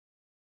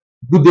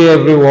Good day,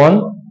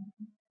 everyone.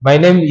 My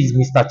name is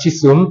Mr.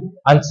 Chisum,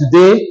 and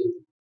today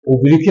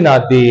we'll be looking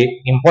at the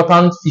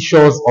important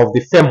features of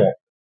the femur.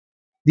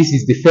 This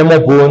is the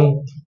femur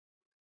bone.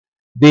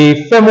 The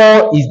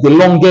femur is the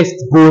longest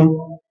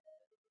bone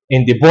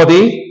in the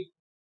body,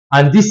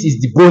 and this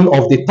is the bone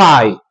of the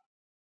thigh.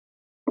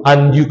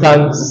 And you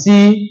can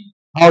see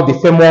how the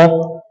femur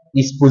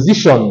is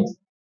positioned.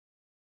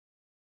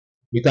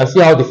 You can see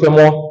how the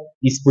femur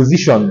is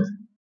positioned.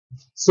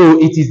 So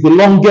it is the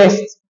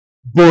longest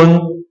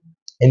bone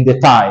in the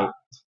thigh.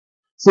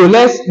 So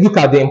let's look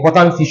at the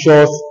important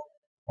features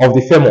of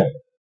the femur.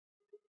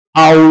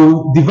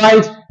 I'll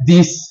divide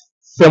this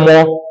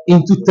femur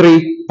into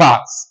three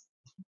parts: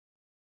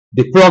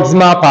 the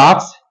proximal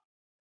part,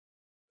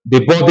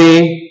 the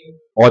body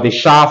or the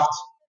shaft,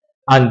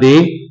 and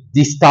the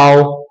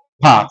distal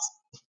part.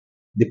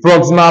 The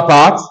proximal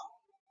part,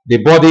 the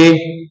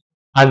body,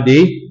 and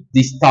the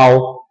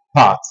distal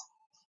part.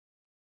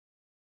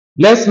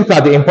 Let's look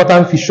at the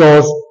important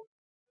features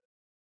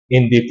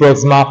in the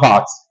proximal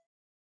part.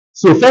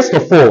 So first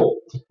of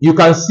all, you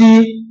can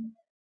see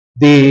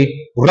the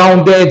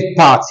rounded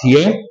part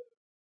here.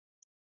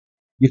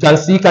 You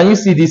can you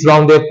see this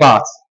rounded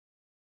part?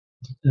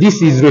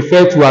 This is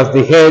referred to as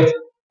the head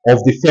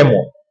of the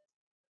femur.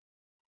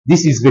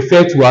 This is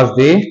referred to as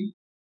the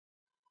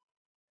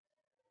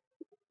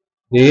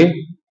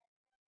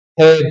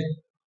head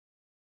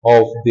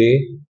of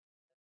the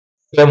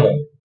femur.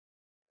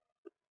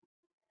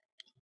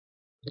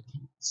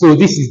 So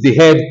this is the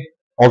head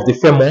of the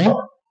femur.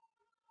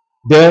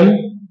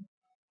 Then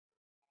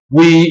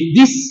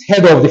this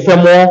head of the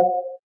femur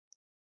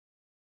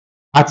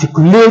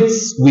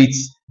articulates with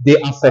the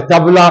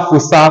acetabular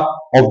fossa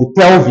of the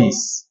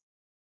pelvis.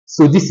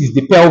 So this is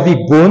the pelvic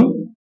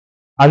bone,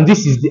 and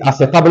this is the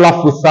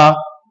acetabular fossa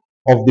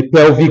of the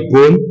pelvic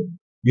bone.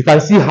 You can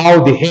see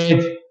how the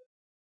head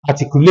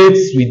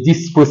articulates with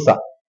this fossa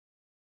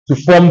to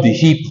form the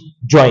hip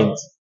joint.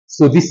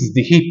 So this is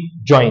the hip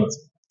joint,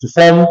 to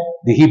form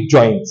the hip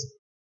joint.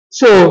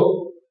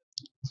 So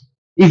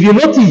if you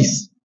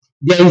notice,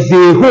 there is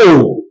a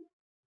hole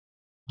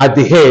at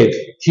the head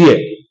here.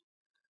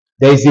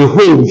 There is a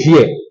hole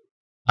here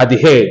at the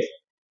head.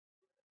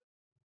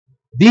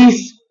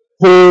 This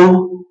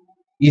hole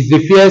is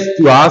referred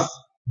to as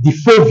the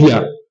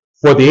fovea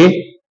for the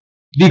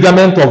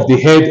ligament of the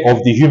head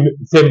of the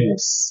femur.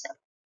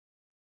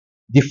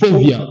 The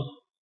fovea.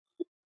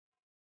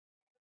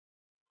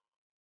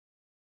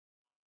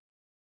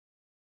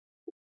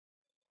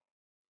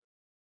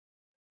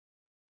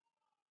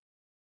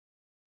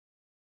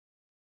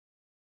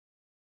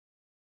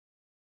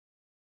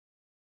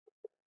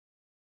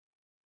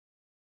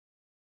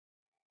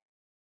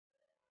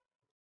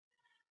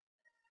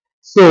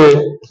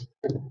 So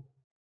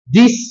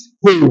this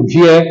hole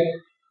here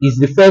is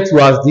referred to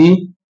as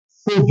the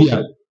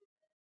fovea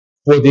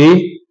for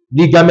the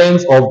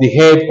ligaments of the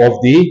head of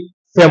the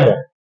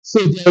femur. So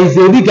there is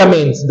a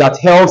ligament that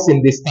helps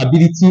in the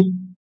stability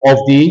of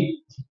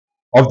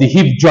the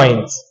hip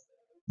joint.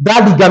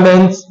 That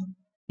ligament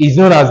is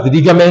known as the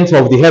ligament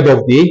of the head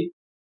of the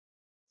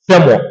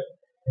femur.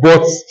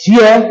 But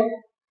here,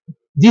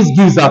 this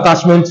gives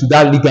attachment to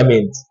that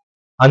ligament,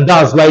 and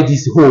that's why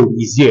this hole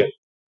is here.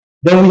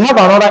 Then we have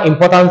another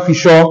important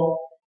feature.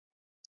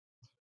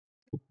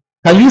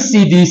 Can you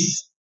see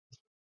this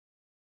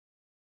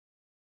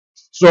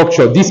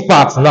structure, this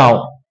part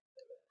now?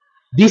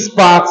 This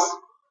part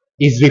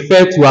is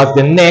referred to as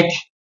the neck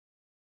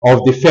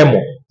of the femur.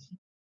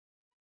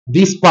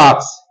 This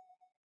part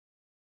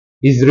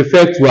is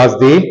referred to as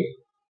the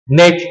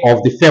neck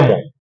of the femur.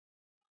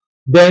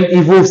 Then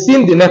if we've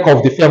seen the neck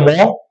of the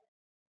femur,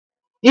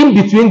 in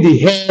between the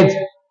head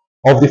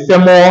of the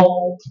femur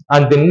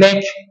and the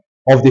neck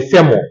of the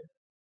femur,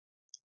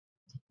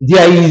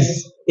 there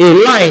is a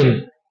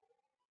line.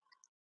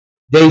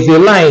 There is a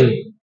line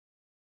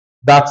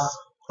that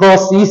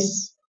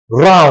crosses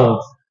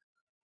round.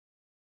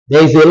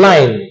 There is a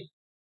line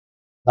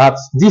that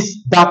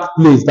this dark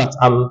place that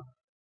I'm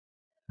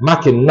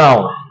marking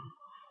now.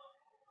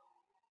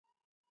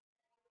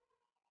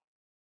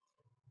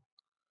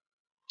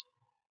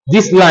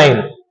 This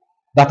line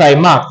that I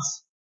marked,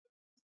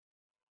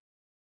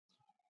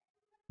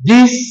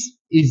 this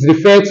is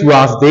referred to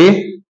as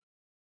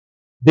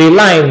the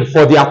line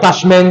for the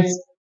attachment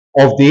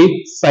of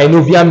the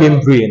synovial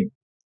membrane.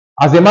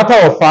 As a matter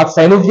of fact,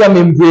 synovial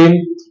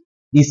membrane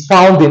is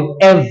found in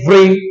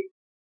every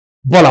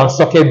ball and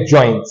socket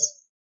joint.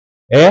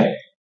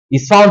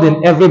 It's found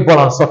in every ball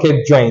and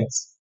socket joint.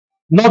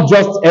 Not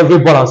just every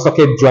ball and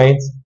socket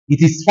joint,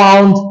 it is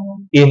found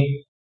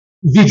in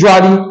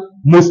visually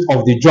most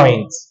of the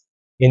joints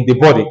in the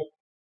body.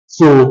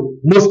 So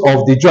most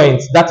of the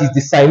joints, that is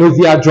the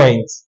synovial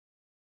joints,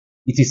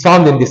 it is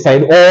found in all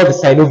the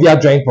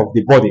synovial joint of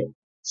the body.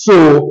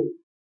 So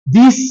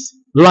this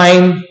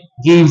line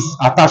gives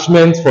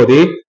attachment for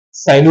the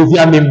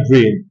synovial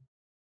membrane.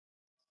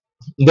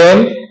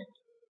 Then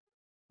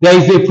there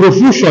is a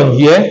protrusion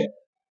here.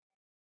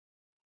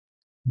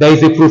 There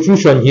is a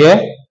protrusion here.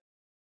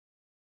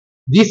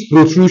 This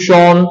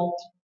protrusion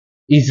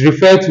is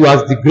referred to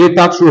as the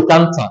greater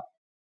trochanter.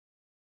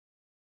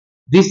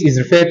 This is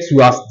referred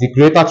to as the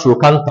greater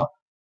trochanter.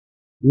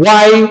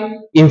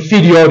 While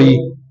inferiorly,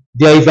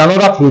 there is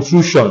another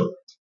protrusion.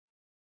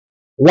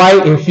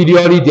 While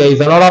inferiorly, there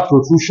is another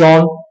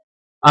protrusion,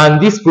 and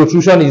this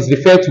protrusion is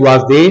referred to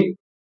as the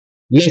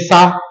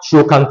lesser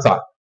trochanter.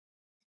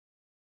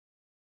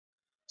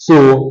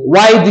 So,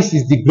 while this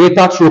is the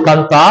greater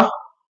trochanter,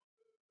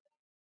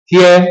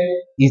 here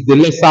is the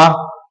lesser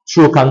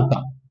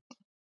trochanter.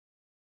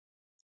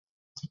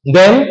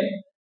 Then,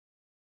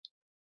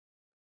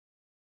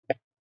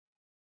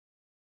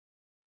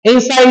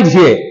 inside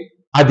here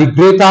are the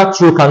greater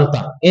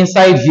trochanter.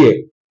 Inside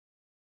here,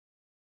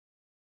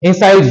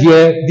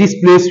 this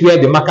place where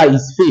the marker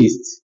is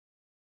faced,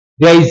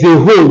 there is a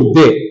hole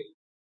there.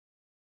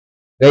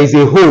 There is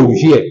a hole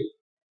here.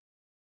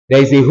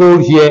 There is a hole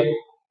here,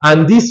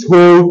 and this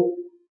hole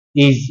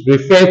is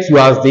referred to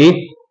as the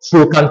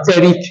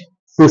trochanteric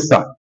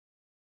fossa.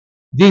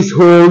 This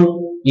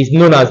hole is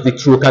known as the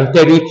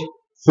trochanteric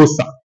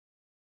fossa.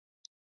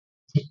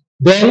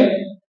 Then,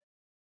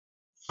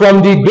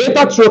 from the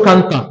greater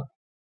trochanter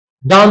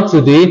down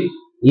to the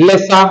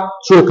lesser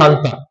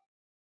trochanter,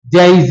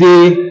 there is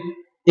a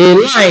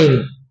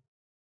line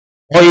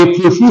or a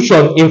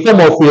protrusion in form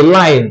of a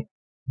line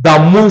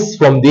that moves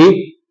from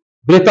the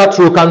greater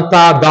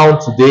trochanter down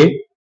to the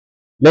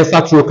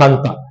lesser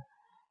trochanter.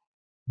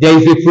 There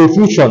is a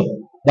protrusion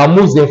that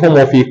moves in form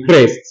of a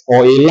crest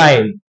or a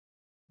line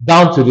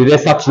down to the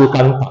lesser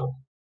trochanter.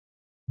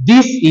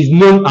 This is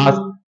known as,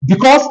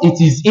 because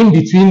it is in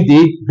between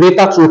the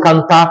greater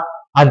trochanter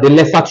and the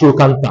lesser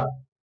trochanter,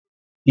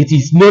 it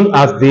is known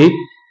as the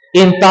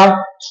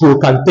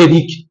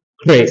intertrochanteric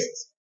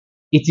crest.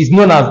 It is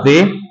known as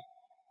the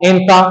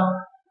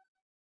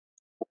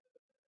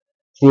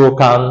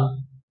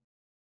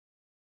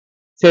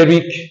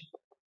intertrochanteric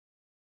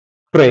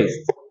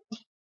crest.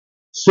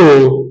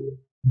 So,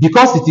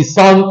 because it is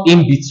found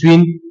in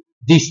between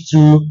these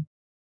two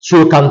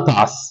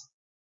trochanters,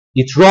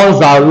 it runs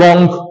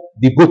along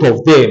the both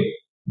of them.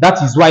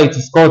 That is why it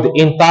is called the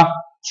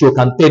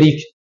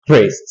intertrochanteric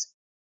crest.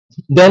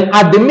 Then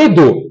at the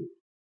middle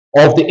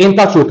of the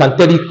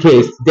intertrochanteric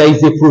crest, there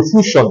is a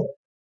protrusion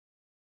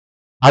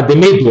at the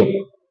middle.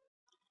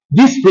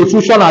 This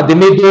protrusion at the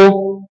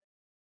middle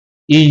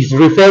is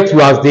referred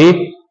to as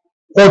the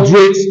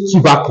quadrate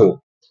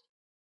tubercle.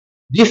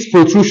 This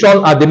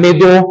protrusion at the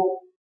middle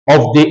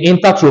of the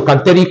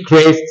intertrochanteric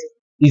crest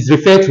is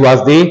referred to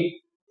as the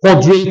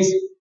quadrate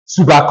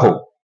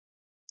tubercle.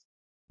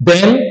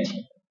 Then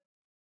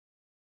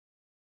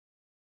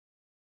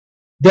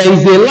there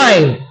is a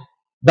line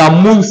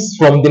that moves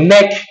from the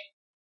neck.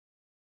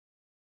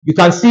 You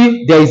can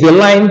see there is a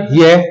line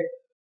here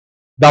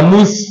that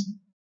moves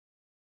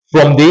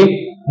from the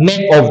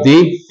neck of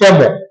the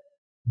femur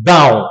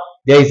down.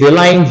 There is a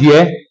line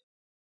here.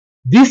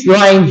 This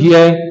line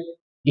here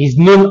is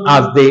known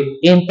as the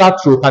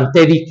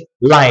intertrochanteric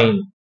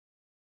line.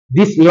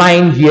 This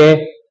line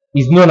here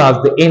is known as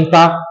the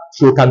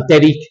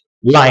intertrochanteric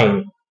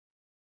line.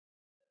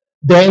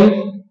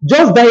 Then,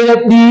 just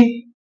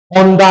directly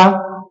under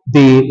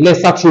the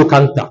lesser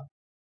trochanter,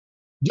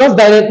 just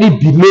directly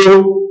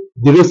below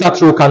the lesser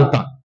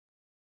trochanter,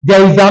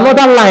 there is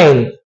another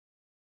line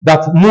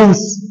that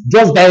moves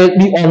just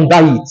directly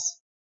under it.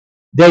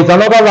 There is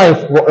another line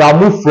that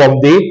moves from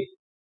the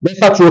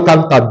lesser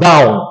trochanter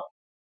down.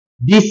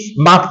 This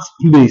marked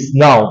place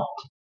now,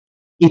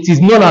 it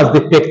is known as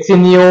the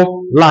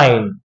pectineal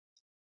line.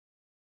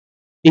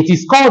 It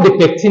is called the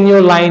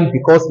pectineal line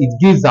because it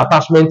gives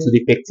attachment to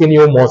the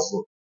pectineal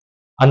muscle,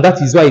 and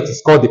that is why it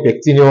is called the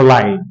pectineal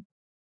line.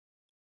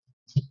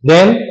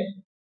 Then,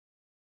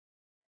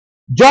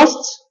 just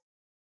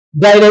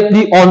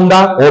directly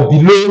under or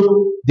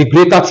below the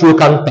greater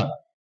trochanter,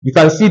 you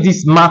can see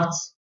this marked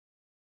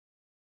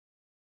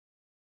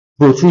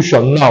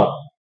protrusion now.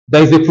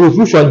 There is a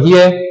protrusion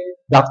here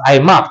that I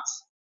marked.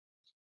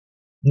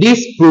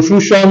 This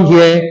protrusion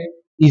here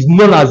is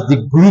known as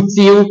the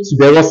gluteal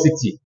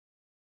tuberosity.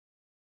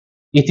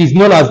 It is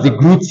known as the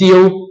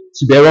gluteal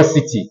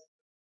tuberosity.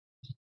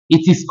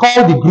 It is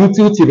called the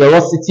gluteal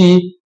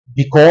tuberosity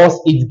because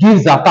it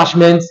gives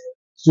attachment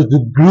to the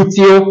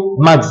gluteal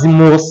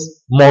maximus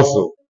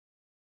muscle.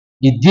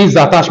 It gives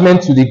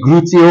attachment to the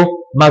gluteal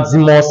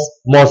maximus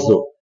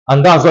muscle,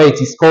 and that's why it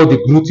is called the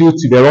gluteal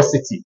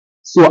tuberosity.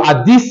 So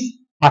at this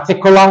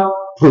particular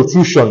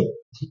protrusion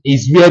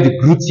is where the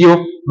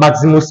gluteal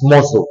maximus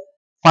muscle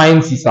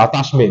finds its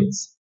attachment.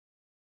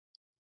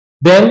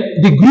 Then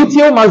the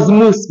gluteal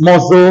maximus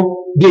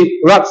muscle, the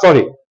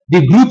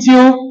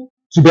gluteal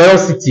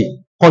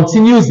tuberosity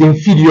continues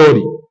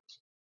inferiorly.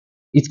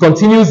 It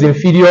continues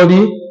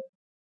inferiorly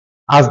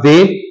as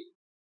the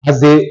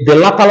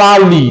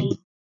lateral lip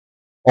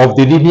of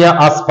the linea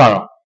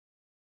aspera.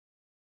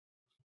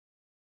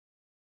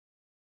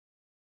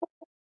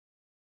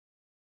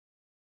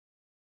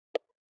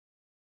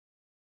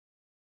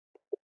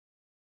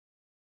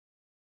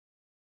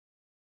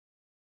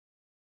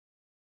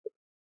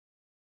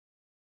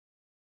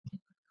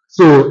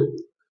 So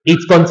it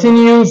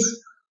continues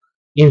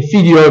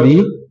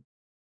inferiorly.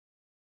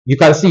 You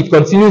can see it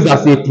continues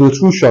as a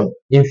protrusion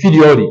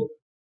inferiorly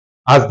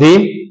as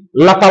the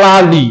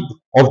lateral lip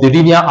of the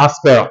linear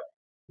aspera.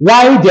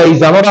 While there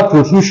is another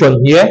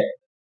protrusion here,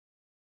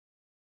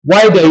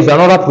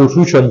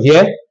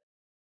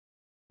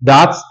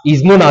 that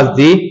is known as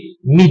the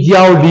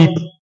medial lip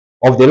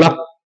of the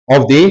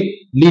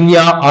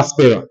linear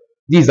aspera.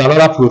 This is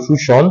another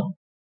protrusion.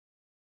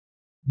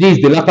 This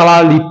is the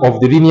lateral lip of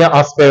the linear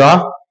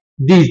aspera.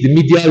 This is the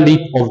medial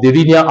lip of the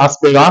linear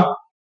aspera.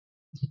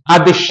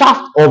 At the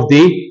shaft of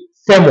the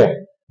femur,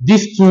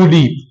 these two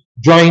lips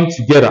join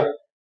together.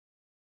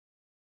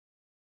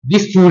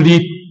 These two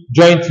lips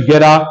join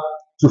together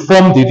to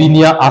form the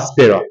linear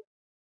aspera.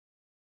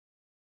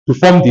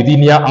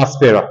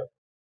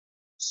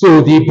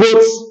 So the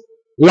both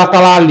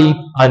lateral lip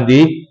and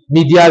the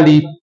medial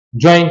lip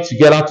join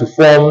together to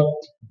form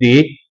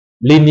the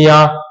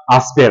linear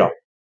aspera.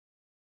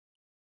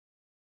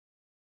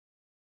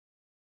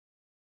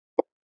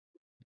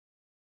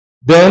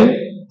 Then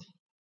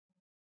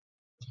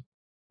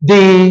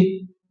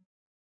the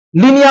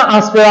linear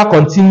aspera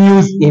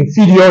continues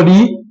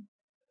inferiorly.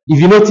 If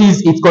you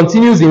notice, it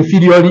continues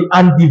inferiorly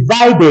and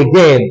divide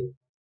again.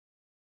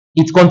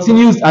 It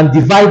continues and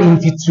divide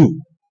into two.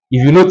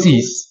 If you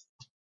notice,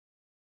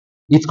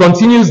 it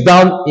continues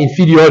down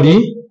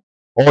inferiorly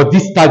or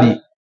distally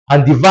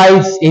and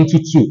divides into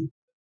two.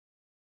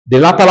 The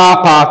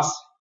lateral part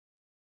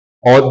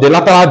or the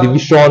lateral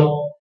division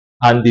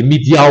and the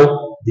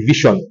medial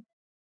division.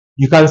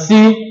 You can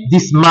see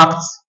this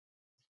marked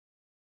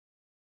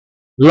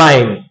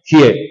line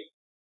here.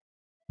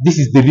 This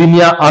is the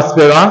linear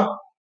aspera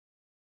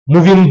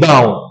moving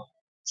down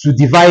to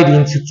divide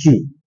into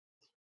two.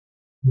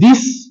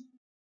 This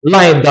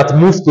line that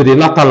moves to the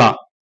lateral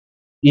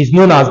is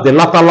known as the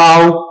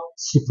lateral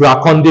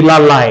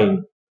supracondylar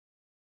line.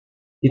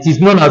 It is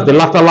known as the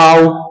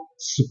lateral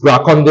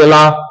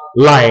supracondylar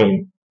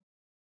line.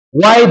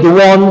 While the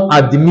one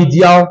at the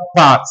medial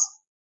part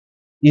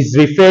is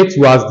referred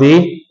to as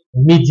the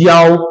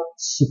medial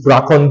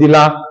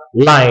supracondylar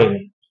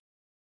line.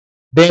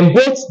 Then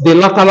both the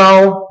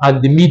lateral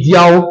and the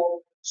medial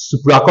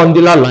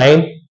supracondylar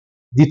line,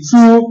 the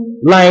two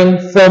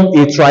lines form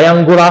a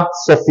triangular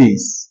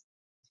surface.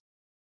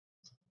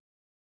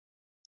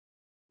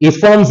 It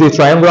forms a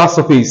triangular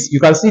surface. You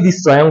can see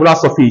this triangular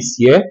surface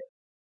here.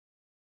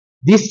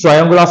 This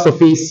triangular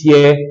surface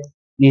here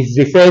is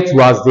referred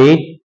to as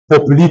the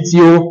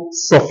popliteal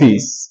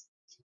surface.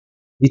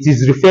 It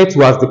is referred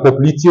to as the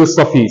popliteal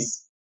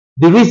surface.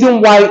 The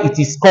reason why it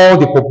is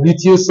called the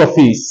popliteal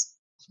surface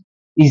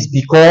is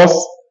because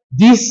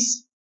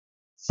this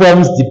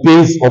forms the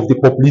base of the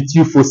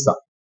popliteal fossa.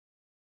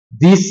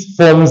 This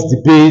forms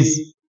the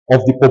base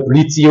of the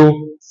popliteal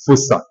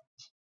fossa.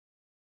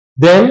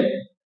 Then,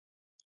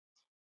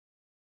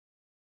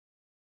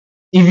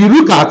 if you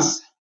look at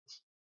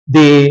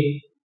the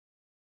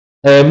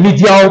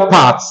medial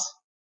part,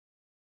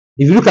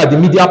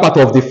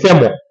 of the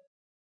femur,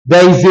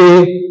 there is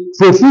a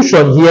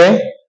protrusion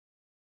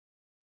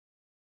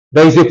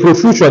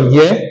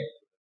here.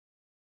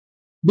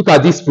 Look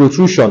at this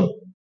protrusion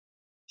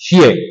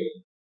here.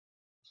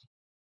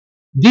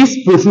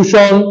 This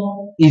protrusion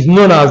is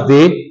known as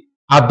the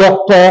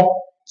adductor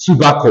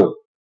tubercle.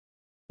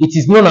 It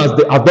is known as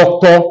the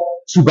adductor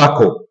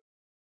tubercle.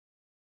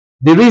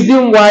 The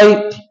reason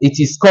why it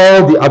is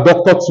called the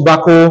adductor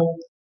tubercle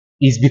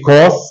is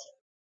because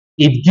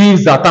it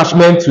gives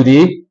attachment to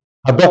the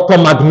adductor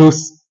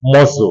magnus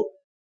muscle.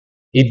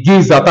 It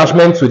gives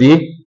attachment to the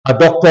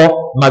adductor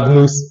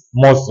magnus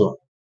muscle.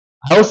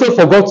 I also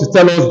forgot to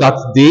tell us that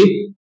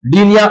the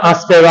linear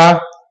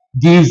aspera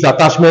gives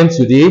attachment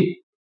to the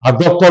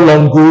adductor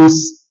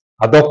longus,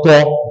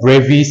 adductor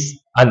brevis,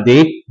 and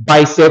the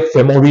bicep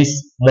femoris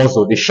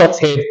muscle, the short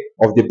head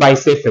of the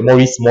bicep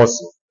femoris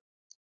muscle.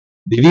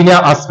 The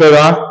linear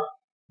aspera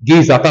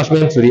gives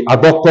attachment to the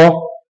adductor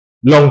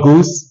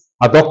longus,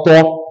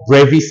 adductor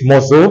brevis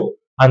muscle,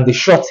 and the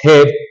short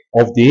head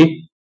of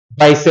the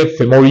bicep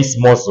femoris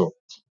muscle.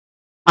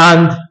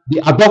 And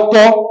the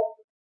adductor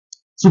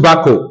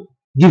tubercle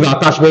gives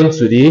attachment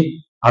to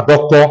the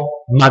adductor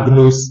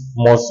magnus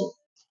muscle.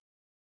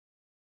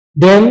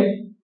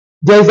 Then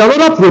there is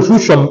another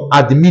protrusion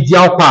at the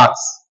medial part.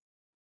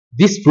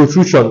 This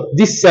protrusion,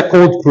 this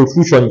circled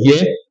protrusion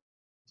here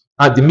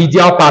at the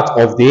medial part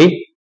of the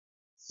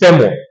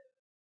femur,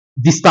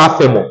 distal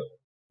femur.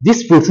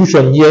 This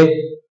protrusion here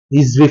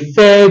is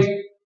referred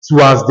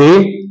to as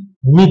the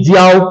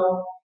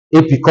medial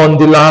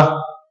epicondyle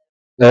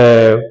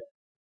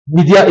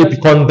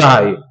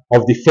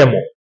of the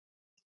femur.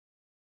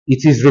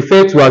 It is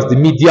referred to as the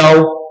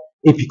medial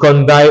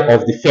epicondyle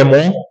of the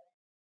femur,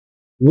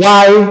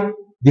 while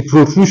the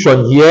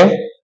protrusion here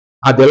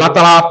at the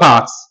lateral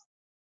part,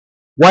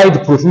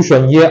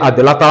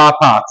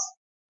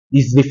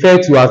 is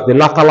referred to as the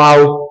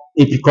lateral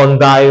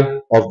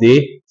epicondyle of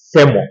the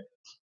femur.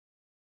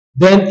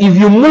 Then if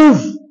you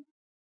move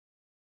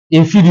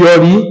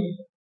inferiorly,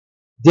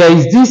 there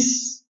is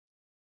this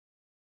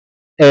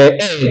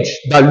edge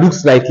that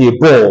looks like a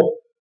ball.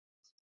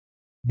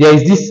 there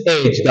is this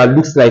edge that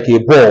looks like a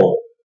ball.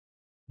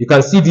 You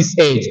can see this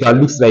edge that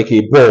looks like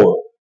a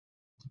ball.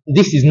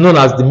 This is known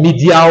as the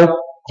medial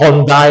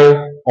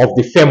condyle of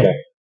the femur.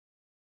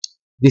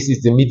 This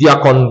is the medial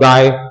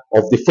condyle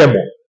of the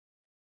femur.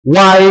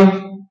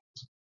 While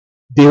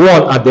the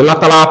one at the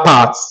lateral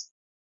part,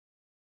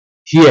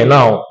 here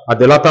now, at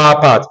the lateral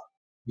part,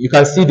 you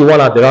can see the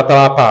one at the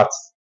lateral part.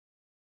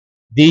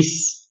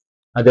 This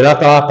at the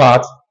lateral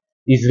part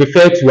is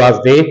referred to as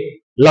the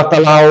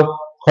lateral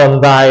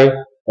condyle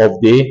of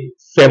the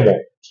femur.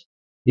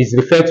 Is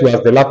referred to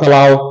as the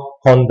lateral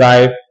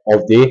condyle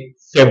of the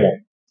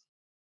femur.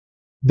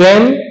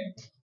 Then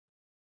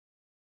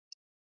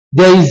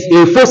there is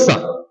a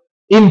fossa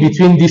in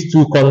between these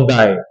two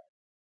condyles.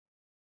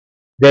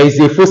 There is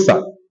a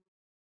fossa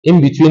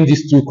in between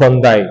these two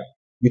condyles.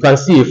 You can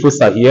see a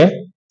fossa here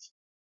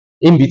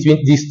in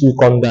between these two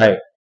condyles.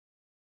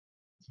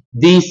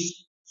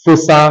 This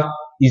fossa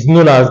is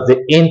known as the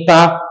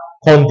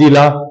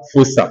intercondylar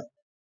fossa.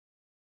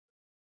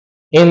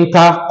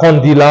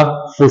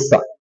 Intercondylar fossa.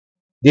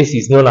 This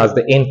is known as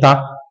the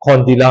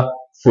intercondylar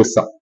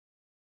fossa.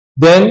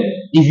 Then,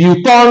 if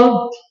you turn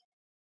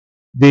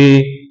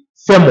the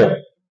femur,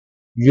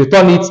 if you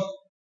turn it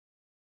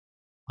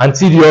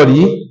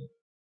anteriorly,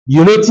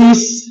 you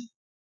notice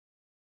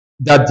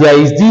that there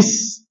is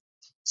this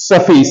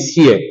surface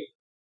here.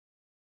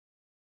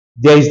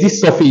 There is this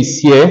surface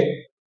here.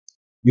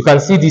 You can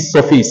see this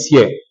surface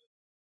here.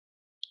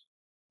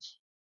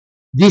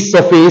 This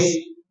surface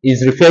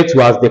is referred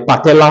to as the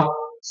patellar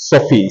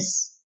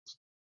surface.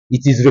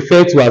 It is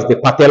referred to as the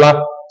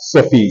patellar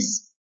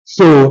surface.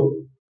 So,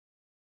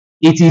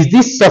 it is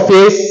this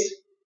surface,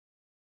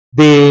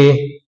 the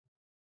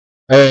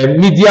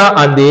medial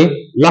and the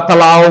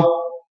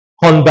lateral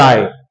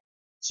condyle,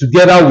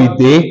 together with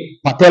the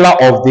patella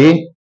of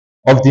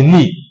the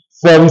knee,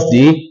 forms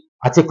the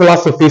articular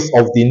surface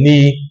of the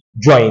knee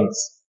joint,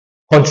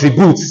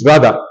 contributes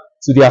rather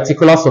to the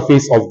articular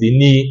surface of the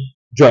knee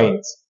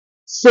joint.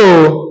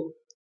 So,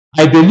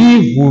 I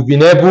believe we've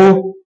been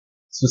able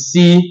to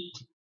see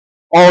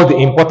all the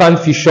important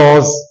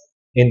features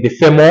in the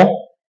femur.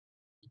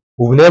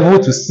 We've been able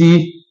to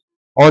see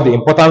all the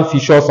important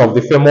features of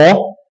the femur,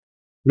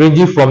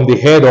 ranging from the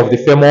head of the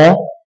femur,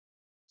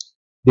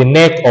 the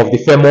neck of the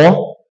femur,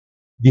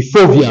 the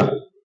fovea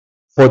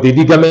for the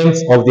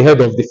ligaments of the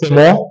head of the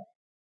femur,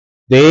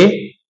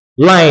 the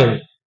line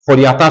for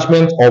the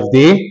attachment of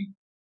the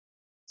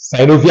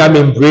synovial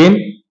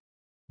membrane,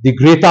 the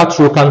greater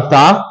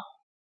trochanter,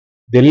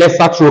 the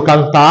lesser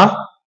trochanter,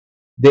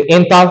 the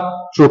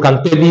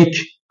intertrochantelic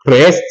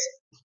crest,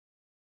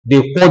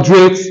 the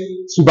quadrate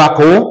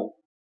tubercle,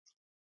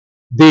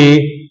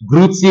 the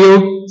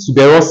gluteal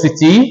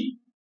tuberosity,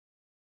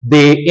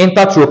 the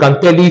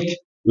intertrochantelic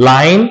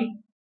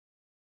line,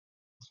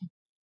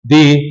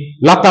 the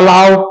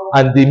lateral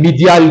and the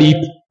medial lip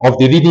of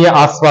the linear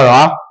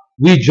aspera,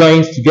 which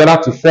joins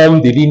together to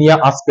form the linear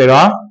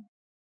aspera.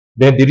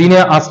 Then the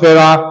linear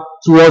aspera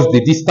towards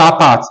the distal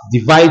part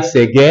divides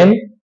again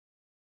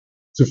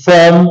to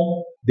form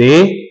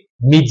the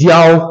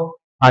medial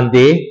and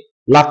the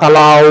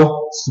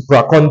lateral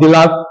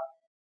supracondylar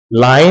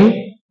line.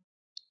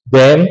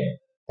 Then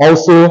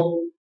also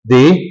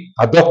the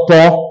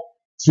adductor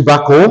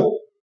tubercle,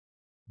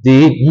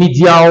 the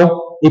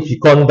medial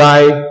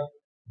epicondyle,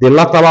 the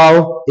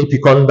lateral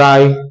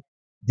epicondyle,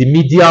 the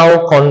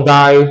medial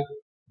condyle,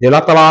 the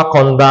lateral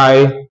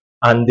condyle,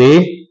 and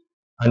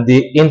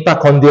the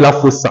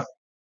intercondylar fossa,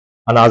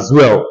 and as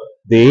well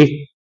the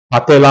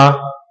patellar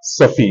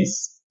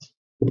surface.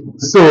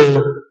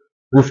 So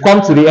we've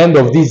come to the end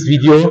of this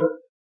video,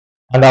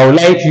 and I would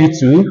like you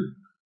to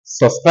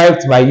subscribe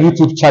to my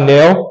YouTube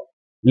channel,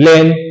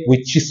 Learn with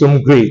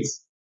Chisom Great.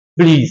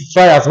 Please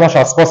try as much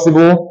as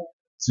possible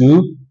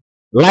to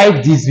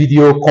like this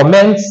video,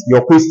 comment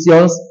your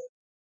questions,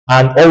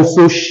 and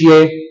also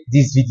share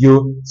this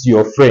video to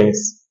your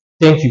friends.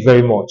 Thank you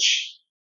very much.